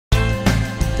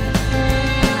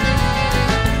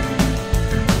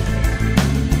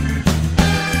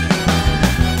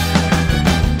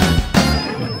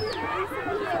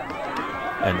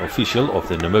official of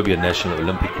the Namibia National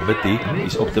Olympic Committee,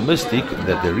 is optimistic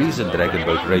that the recent dragon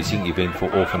boat racing event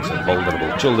for orphans and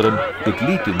vulnerable children could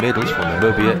lead to medals for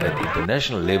Namibia at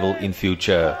international level in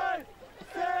future.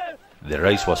 The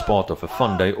race was part of a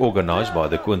fun day organized by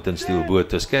the Quentin Steele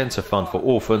Botha's Cancer Fund for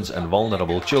Orphans and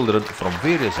Vulnerable Children from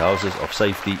various houses of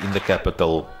safety in the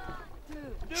capital.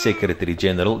 Secretary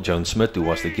General Joan Smith, who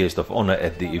was the guest of honor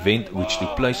at the event, which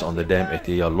took place on the dam at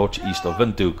the Lodge east of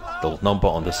WINDHOEK, told NAMPA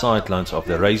on the sidelines of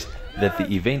the race that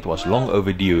the event was long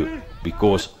overdue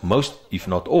because most, if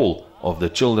not all, of the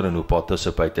children who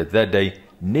participated that day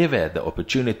never had the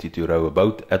opportunity to row a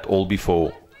boat at all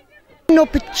before. An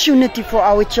opportunity for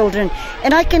our children,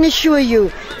 and I can assure you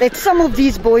that some of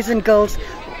these boys and girls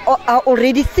are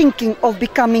already thinking of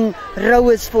becoming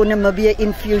rowers for Namibia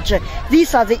in future.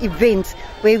 These are the events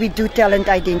where we do talent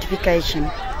identification.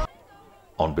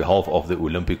 On behalf of the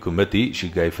Olympic Committee, she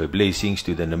gave her blessings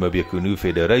to the Namibia Canoe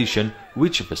Federation,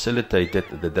 which facilitated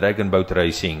the dragon boat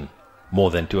racing.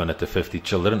 More than 250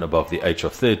 children above the age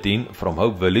of 13 from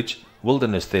Hope Village,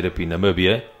 Wilderness Therapy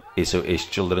Namibia, SOS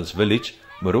Children's Village,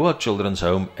 Maroa Children's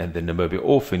Home and the Namibia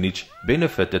Orphanage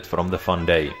benefited from the fun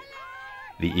day.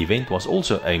 The event was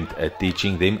also aimed at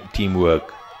teaching them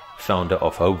teamwork. Founder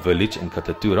of Hope Village in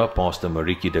Katatura, Pastor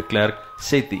Mariki de Klerk,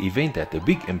 said the event had a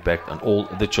big impact on all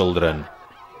the children.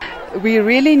 We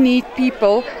really need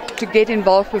people to get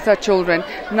involved with our children,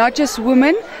 not just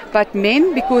women but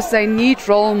men, because they need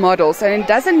role models, and it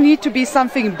doesn't need to be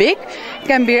something big. It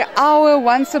can be an hour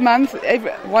once a month,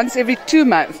 once every 2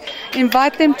 months.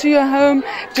 Invite them to your home,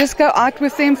 just go out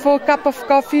with them for a cup of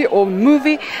coffee or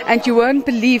movie, and you won't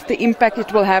believe the impact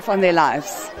it will have on their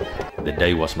lives. The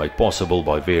day was made possible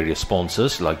by various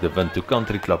sponsors like the WINDHOEK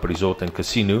Country Club Resort and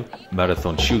Casino,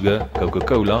 Marathon Sugar,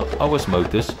 Coca-Cola, Ours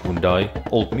Motors, Hyundai,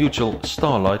 Old Mutual,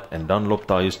 Starlight and Dunlop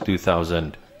Tires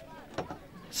 2000.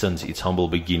 Since its humble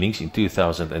beginnings in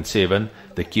 2007,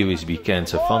 the QSB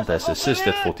Cancer Fund has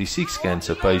assisted 46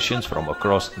 cancer patients from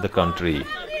across the country.